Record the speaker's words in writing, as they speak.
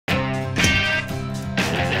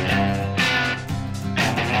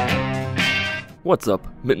What's up,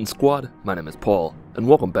 Mitten Squad? My name is Paul, and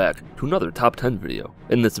welcome back to another Top 10 video.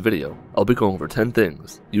 In this video, I'll be going over 10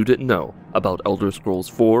 things you didn't know about Elder Scrolls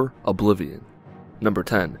 4 Oblivion. Number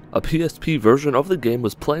 10. A PSP version of the game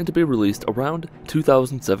was planned to be released around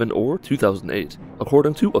 2007 or 2008.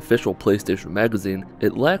 According to official PlayStation Magazine,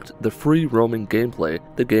 it lacked the free roaming gameplay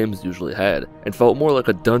the games usually had, and felt more like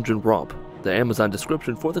a dungeon romp. The Amazon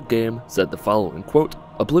description for the game said the following, quote,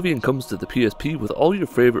 Oblivion comes to the PSP with all your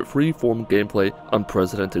favorite free-form gameplay,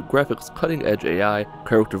 unprecedented graphics, cutting-edge AI,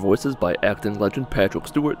 character voices by acting legend Patrick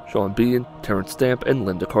Stewart, Sean Bean, Terrence Stamp, and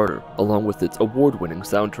Linda Carter, along with its award-winning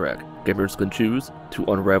soundtrack. Gamers can choose to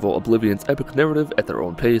unravel Oblivion's epic narrative at their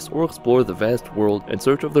own pace or explore the vast world in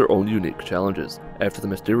search of their own unique challenges. After the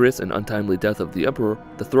mysterious and untimely death of the Emperor,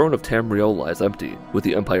 the throne of Tamriel lies empty. With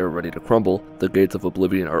the Empire ready to crumble, the gates of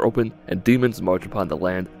Oblivion are open, and demons march upon the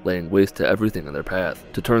land, laying waste to everything in their path.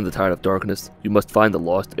 To turn the tide of darkness, you must find the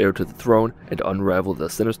lost heir to the throne and unravel the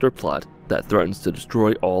sinister plot that threatens to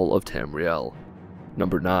destroy all of Tamriel.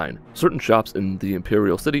 Number 9. Certain shops in the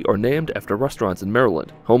Imperial City are named after restaurants in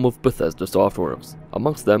Maryland, home of Bethesda Softworks.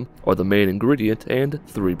 Amongst them are the main ingredient and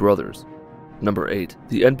 3 brothers. Number 8.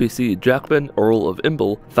 The NPC Jakben, Earl of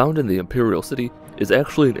Imbel, found in the Imperial City, is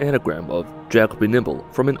actually an anagram of Jakben nimble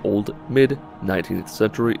from an old mid-19th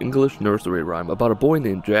century English nursery rhyme about a boy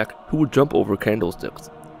named Jack who would jump over candlesticks.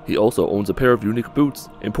 He also owns a pair of unique boots,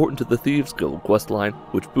 important to the Thieves Guild questline,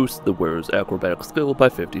 which boosts the wearer's acrobatic skill by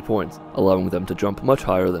 50 points, allowing them to jump much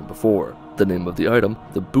higher than before. The name of the item,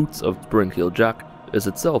 the Boots of Springheel Jak, is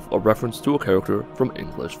itself a reference to a character from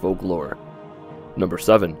English folklore. Number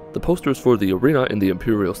 7. The posters for the arena in the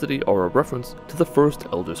Imperial City are a reference to the first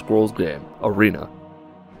Elder Scrolls game, Arena.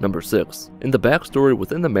 Number 6. In the backstory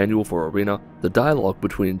within the manual for Arena, the dialogue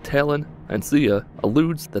between Talon and Sia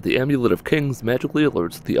alludes that the Amulet of Kings magically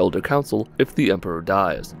alerts the Elder Council if the Emperor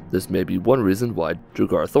dies. This may be one reason why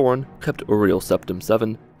Jugar Thorn kept Uriel Septim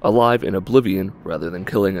 7 alive in Oblivion rather than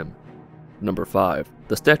killing him. Number 5.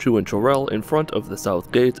 The statue in Chorel in front of the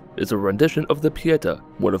South Gate is a rendition of the Pieta,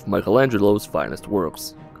 one of Michelangelo's finest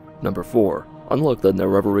works. Number 4. Unlike the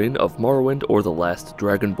Nerevarine of Morrowind or the last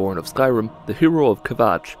Dragonborn of Skyrim, the hero of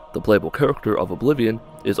Kvatch, the playable character of Oblivion,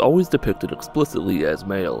 is always depicted explicitly as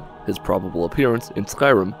male. His probable appearance in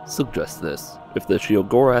Skyrim suggests this. If the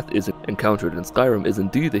Sheogorath is encountered in Skyrim is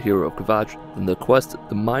indeed the hero of Kvatch, then the quest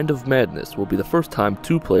The Mind of Madness will be the first time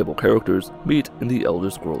 2 playable characters meet in the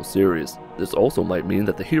Elder Scrolls series. This also might mean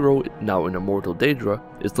that the hero, now an immortal Daedra,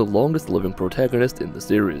 is the longest living protagonist in the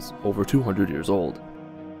series, over 200 years old.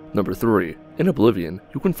 Number 3. In Oblivion,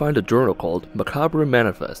 you can find a journal called Macabre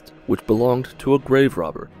Manifest, which belonged to a grave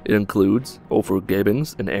robber. It includes Ophir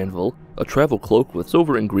Gabings, an anvil, a travel cloak with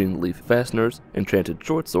silver and green leaf fasteners, enchanted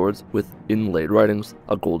short swords with inlaid writings,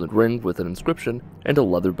 a golden ring with an inscription, and a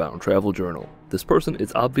leather-bound travel journal. This person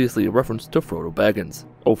is obviously a reference to Frodo Baggins.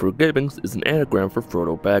 Ophir Gabings is an anagram for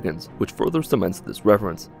Frodo Baggins, which further cements this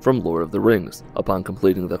reference from Lord of the Rings. Upon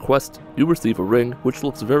completing the quest, you receive a ring which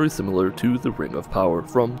looks very similar to the Ring of Power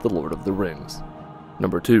from the Lord of the Rings.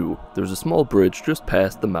 Number 2. There's a small bridge just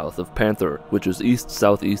past the mouth of Panther, which is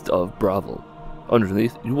east-southeast of Bravel.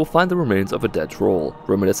 Underneath, you will find the remains of a dead troll,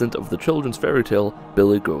 reminiscent of the children's fairy tale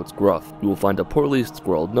Billy Goat's Gruff. You will find a poorly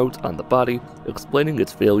scrawled note on the body explaining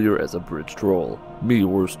its failure as a bridge troll. Me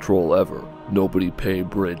worst troll ever. Nobody pay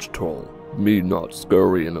bridge troll. Me not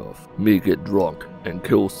scurry enough. Me get drunk and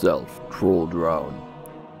kill self. Troll drown.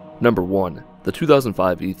 Number 1. The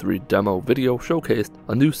 2005 E3 demo video showcased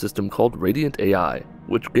a new system called Radiant AI,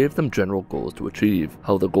 which gave them general goals to achieve.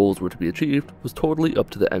 How the goals were to be achieved was totally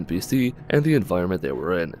up to the NPC and the environment they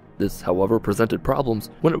were in. This, however, presented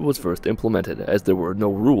problems when it was first implemented, as there were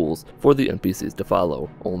no rules for the NPCs to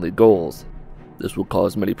follow, only goals. This would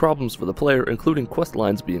cause many problems for the player, including quest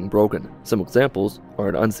lines being broken. Some examples are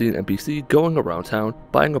an unseen NPC going around town,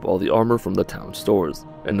 buying up all the armor from the town stores,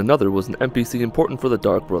 and another was an NPC important for the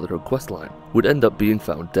Dark Brotherhood questline, would end up being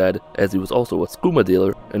found dead, as he was also a skooma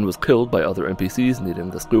dealer and was killed by other NPCs needing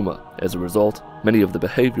the skooma. As a result, many of the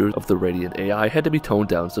behaviors of the Radiant AI had to be toned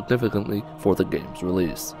down significantly for the game's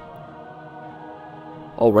release.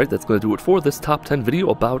 Alright, that's going to do it for this top 10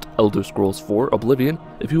 video about Elder Scrolls 4 Oblivion.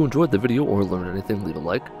 If you enjoyed the video or learned anything, leave a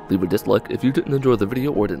like. Leave a dislike if you didn't enjoy the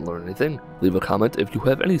video or didn't learn anything. Leave a comment if you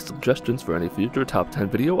have any suggestions for any future top 10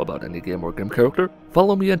 video about any game or game character.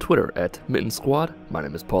 Follow me on Twitter at Mitten Squad. My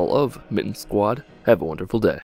name is Paul of Mitten Squad. Have a wonderful day.